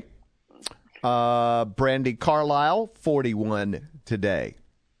 Okay. Brandy Carlisle, 41 today.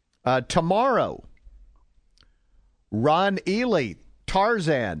 Tomorrow, Ron Ely,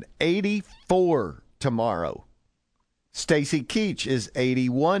 Tarzan, 84 tomorrow. Stacy Keach is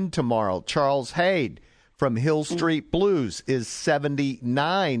 81 tomorrow. Charles Hayde from Hill Street Blues is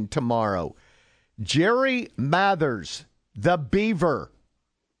 79 tomorrow. Jerry Mathers, the Beaver,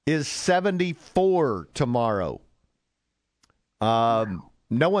 is 74 tomorrow.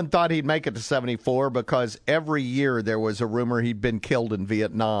 No one thought he'd make it to 74 because every year there was a rumor he'd been killed in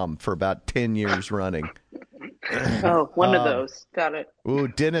Vietnam for about 10 years running. Oh, one of those. Got it. Ooh,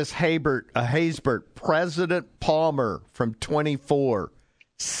 Dennis Haysbert, President Palmer from 24,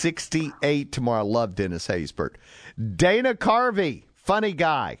 68 tomorrow. I love Dennis Haysbert. Dana Carvey, funny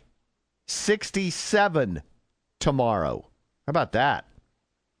guy, 67 tomorrow. How about that?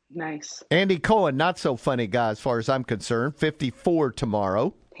 Nice. Andy Cohen, not so funny guy as far as I'm concerned, 54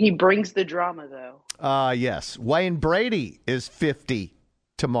 tomorrow. He brings the drama, though. Yes. Wayne Brady is 50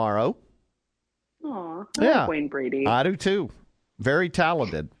 tomorrow. Aw, I like Wayne Brady. I do too. Very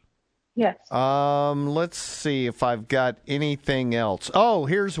talented. Yes. Let's see if I've got anything else. Oh,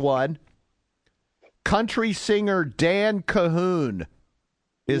 here's one. Country singer Dan Cahoon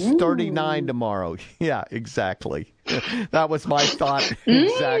is 39 tomorrow. Yeah, exactly. That was my thought.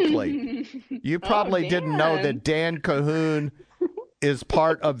 Exactly. You probably didn't know that Dan Cahoon is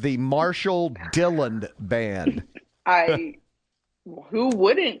part of the Marshall Dillon Band. Who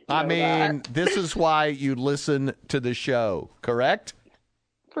wouldn't? I mean, that? This is why you listen to the show, correct?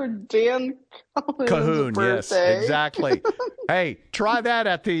 For Dan Cahoon, birthday. Yes, exactly. Hey, try that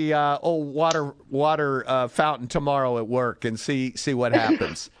at the old water fountain tomorrow at work and see what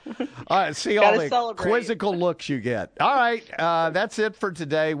happens. All right, see all the quizzical looks you get. All right, that's it for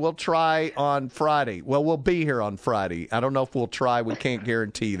today. We'll try on Friday. Well, we'll be here on Friday. I don't know if we'll try. We can't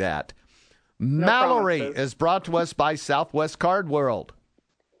guarantee that. No Mallory promises. Is brought to us by Southwest Card World.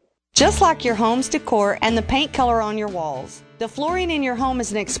 Just like your home's decor and the paint color on your walls, the flooring in your home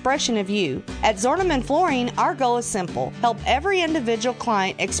is an expression of you. At Zorneman Flooring, our goal is simple. Help every individual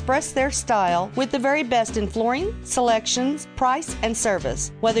client express their style with the very best in flooring, selections, price, and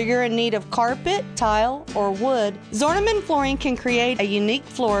service. Whether you're in need of carpet, tile, or wood, Zorneman Flooring can create a unique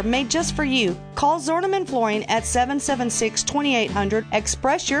floor made just for you. Call Zorneman Flooring at 776-2800.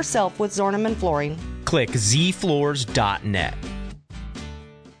 Express yourself with Zorneman Flooring. Click zfloors.net.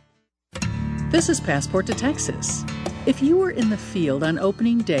 This is Passport to Texas. If you were in the field on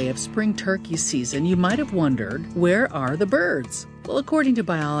opening day of spring turkey season, you might have wondered, where are the birds? Well, according to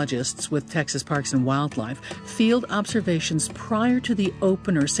biologists with Texas Parks and Wildlife, field observations prior to the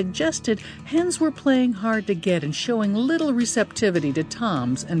opener suggested hens were playing hard to get and showing little receptivity to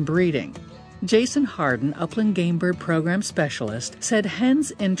toms and breeding. Jason Harden, Upland Game Bird Program Specialist, said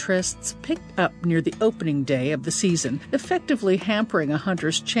hens' interests picked up near the opening day of the season, effectively hampering a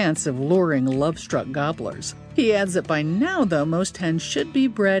hunter's chance of luring love-struck gobblers. He adds that by now, though, most hens should be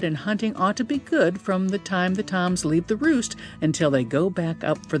bred and hunting ought to be good from the time the toms leave the roost until they go back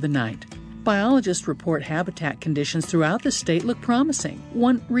up for the night. Biologists report habitat conditions throughout the state look promising.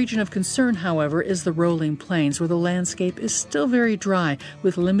 One region of concern, however, is the rolling plains, where the landscape is still very dry,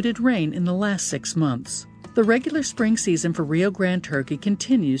 with limited rain in the last 6 months. The regular spring season for Rio Grande turkey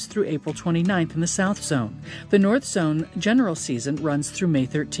continues through April 29th in the South Zone. The North Zone general season runs through May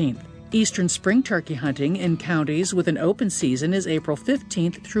 13th. Eastern spring turkey hunting in counties with an open season is April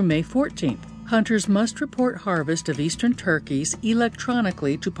 15th through May 14th. Hunters must report harvest of eastern turkeys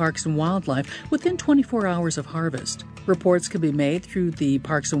electronically to Parks and Wildlife within 24 hours of harvest. Reports can be made through the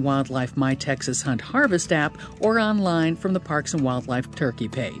Parks and Wildlife My Texas Hunt Harvest app or online from the Parks and Wildlife Turkey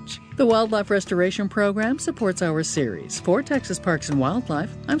page. The Wildlife Restoration Program supports our series. For Texas Parks and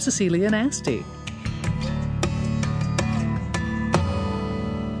Wildlife, I'm Cecilia Nasty.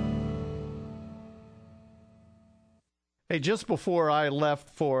 Hey, just before I left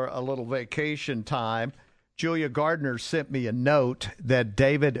for a little vacation time, Julia Gardner sent me a note that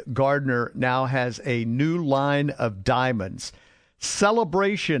David Gardner now has a new line of diamonds.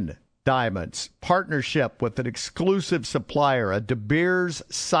 Celebration Diamonds, partnership with an exclusive supplier, a De Beers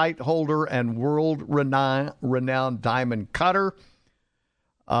site holder and world-renowned diamond cutter.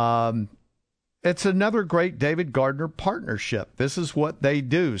 It's another great David Gardner partnership. This is what they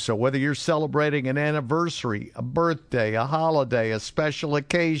do. So whether you're celebrating an anniversary, a birthday, a holiday, a special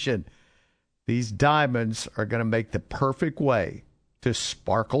occasion, these diamonds are going to make the perfect way to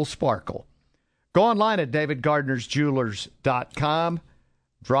sparkle, sparkle. Go online at davidgardnersjewelers.com.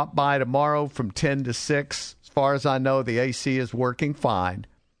 Drop by tomorrow from 10 to 6. As far as I know, the AC is working fine.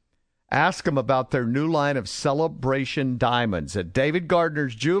 Ask them about their new line of Celebration Diamonds at David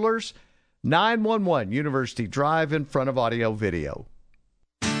Gardner's Jewelers, 911 University Drive in front of Audio Video.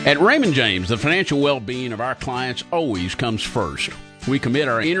 At Raymond James, the financial well-being of our clients always comes first. We commit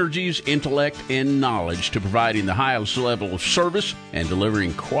our energies, intellect, and knowledge to providing the highest level of service and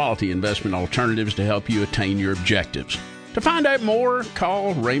delivering quality investment alternatives to help you attain your objectives. To find out more,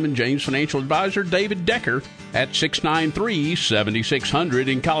 call Raymond James Financial Advisor David Decker at 693-7600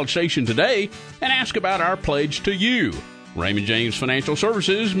 in College Station today and ask about our pledge to you. Raymond James Financial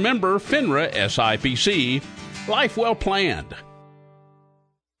Services, member FINRA SIPC. Life well planned.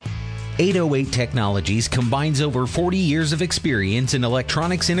 808 Technologies combines over 40 years of experience in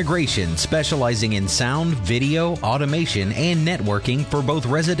electronics integration, specializing in sound, video, automation, and networking for both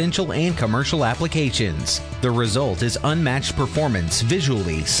residential and commercial applications. The result is unmatched performance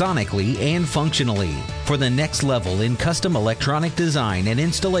visually, sonically, and functionally. For the next level in custom electronic design and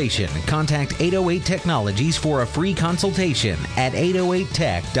installation, contact 808 Technologies for a free consultation at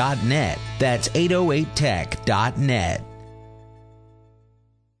 808tech.net. That's 808tech.net.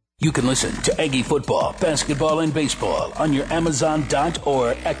 You can listen to Aggie football, basketball, and baseball on your Amazon Dot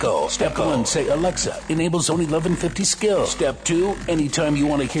or Echo. Step 1, say, Alexa, enable Zone 1150 skill. Step 2, anytime you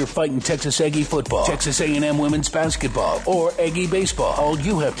want to hear fighting Texas Aggie football, Texas A&M women's basketball, or Aggie baseball, all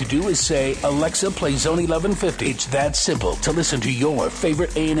you have to do is say, Alexa, play Zone 1150. It's that simple to listen to your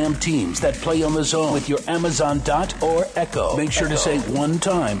favorite A&M teams that play on the Zone with your Amazon Dot or Echo. Make sure to say one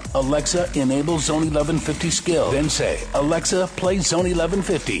time, Alexa, enable Zone 1150 skill. Then say, Alexa, play Zone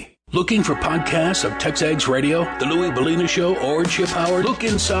 1150. Looking for podcasts of TexAgs Radio, The Louie Bellina Show, or Chip Howard? Look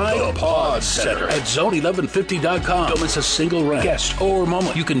inside the Pod Center at zone1150.com. Don't miss a single rant, guest, or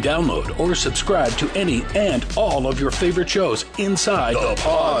moment. You can download or subscribe to any and all of your favorite shows inside the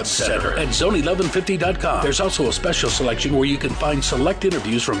Pod Center at zone1150.com. There's also a special selection where you can find select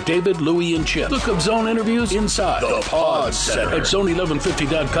interviews from David, Louie, and Chip. Look up Zone interviews inside the Pod Center at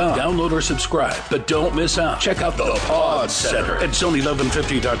zone1150.com. Download or subscribe, but don't miss out. Check out the Pod Center at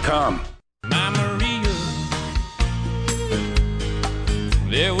zone1150.com. My Maria,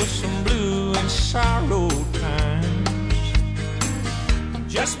 there was some blue and sorrow times.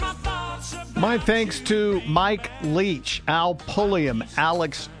 Just my thoughts about My thanks to Mike Leach, Al Pulliam,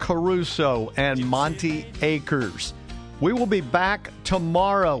 Alex Caruso, and Monty Akers. We will be back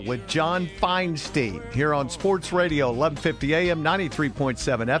tomorrow with John Feinstein here on Sports Radio, 1150 AM,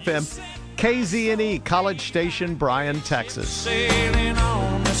 93.7 FM, KZNE, College Station, Bryan, Texas. sailing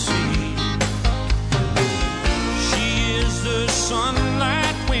on the sea. She is the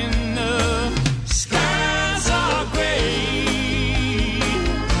sunlight when the skies are gray.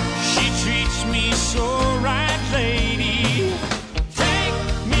 She treats me so right, lady. Take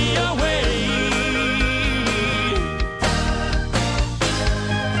me away.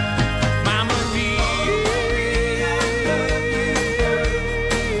 Mama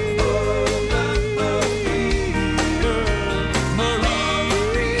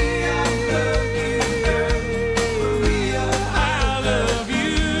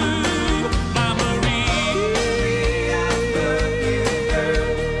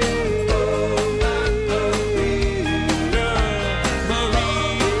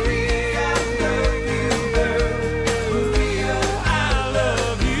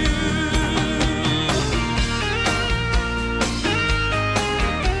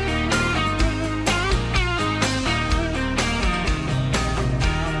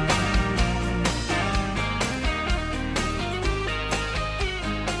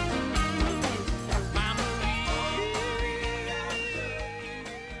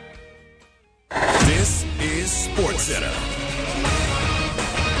This is SportsCenter.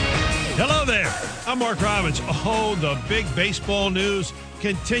 Hello there. I'm Mark Robbins. Oh, the big baseball news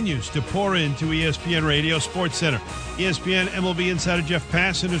continues to pour into ESPN Radio SportsCenter. ESPN MLB insider Jeff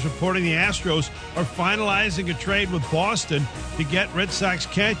Passan is reporting the Astros are finalizing a trade with Boston to get Red Sox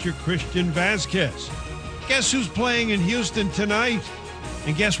catcher Christian Vasquez. Guess who's playing in Houston tonight?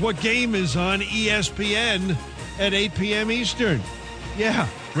 And guess what game is on ESPN at 8 p.m. Eastern? Yeah,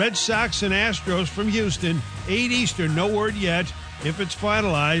 Red Sox and Astros from Houston, 8 Eastern. No word yet if it's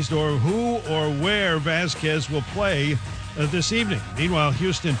finalized or who or where Vasquez will play this evening. Meanwhile,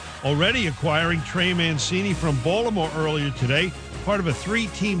 Houston already acquiring Trey Mancini from Baltimore earlier today, part of a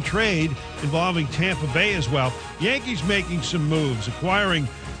 3-team trade involving Tampa Bay as well. Yankees making some moves, acquiring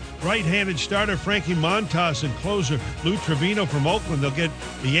right-handed starter Frankie Montas and closer Lou Trevino from Oakland.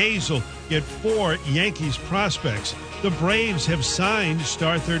 The A's will get 4 Yankees prospects. The Braves have signed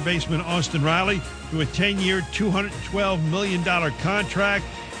star third baseman Austin Riley to a 10-year, $212 million contract.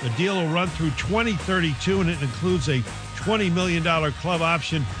 The deal will run through 2032, and it includes a $20 million club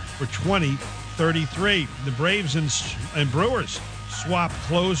option for 2033. The Braves and Brewers swap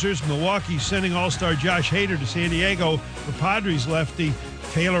closers. Milwaukee sending all-star Josh Hader to San Diego for Padres lefty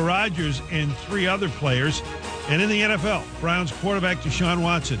Taylor Rogers and 3 other players. And in the NFL, Browns quarterback Deshaun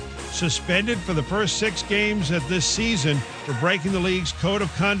Watson suspended for the first 6 games of this season for breaking the league's code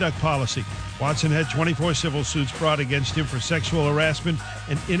of conduct policy. Watson had 24 civil suits brought against him for sexual harassment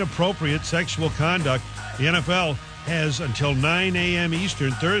and inappropriate sexual conduct. The NFL has until 9 a.m.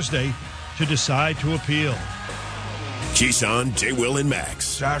 Eastern Thursday to decide to appeal. Keyshawn, J. Will, and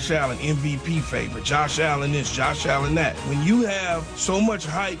Max. Josh Allen, MVP favorite. Josh Allen this, Josh Allen that. When you have so much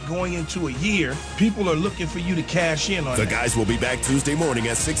hype going into a year, people are looking for you to cash in on The that. guys will be back Tuesday morning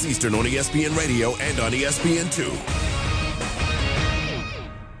at 6 Eastern on ESPN Radio and on ESPN2.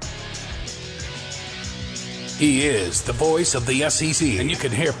 He is the voice of the SEC, and you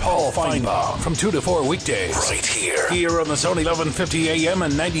can hear Paul Feinbaum from 2 to 4 weekdays Right here on the Zone 1150 AM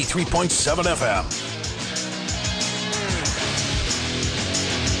and 93.7 FM.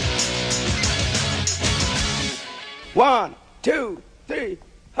 One, two, three,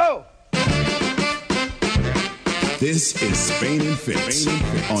 ho! This is Spain and Fitz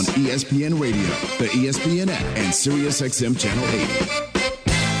on ESPN Radio, the ESPN app, and SiriusXM Channel 80.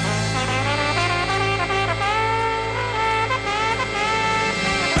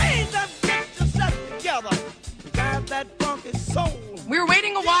 We were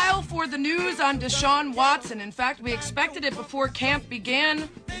waiting a while for the news on Deshaun Watson. In fact, we expected it before camp began,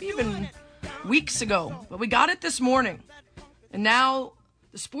 maybe even weeks ago. But we got it this morning. And now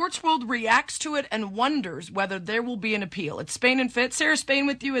The sports world reacts to it and wonders whether there will be an appeal. It's Spain and Fitz. Sarah Spain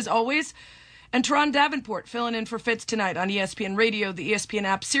with you as always. And Teron Davenport filling in for Fitz tonight on ESPN Radio, the ESPN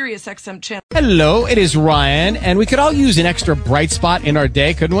app, Sirius XM channel. Hello, it is Ryan, and we could all use an extra bright spot in our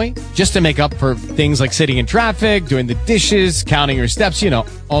day, couldn't we? Just to make up for things like sitting in traffic, doing the dishes, counting your steps,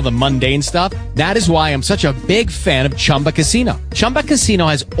 all the mundane stuff. That is why I'm such a big fan of Chumba Casino. Chumba Casino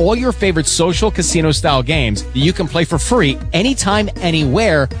has all your favorite social casino-style games that you can play for free anytime,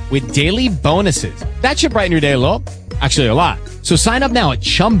 anywhere with daily bonuses. That should brighten your day a little. Actually, a lot. So sign up now at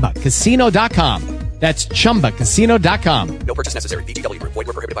ChumbaCasino.com. That's ChumbaCasino.com. No purchase necessary. VGW Group. Void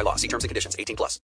where prohibited by law. See terms and conditions. 18+.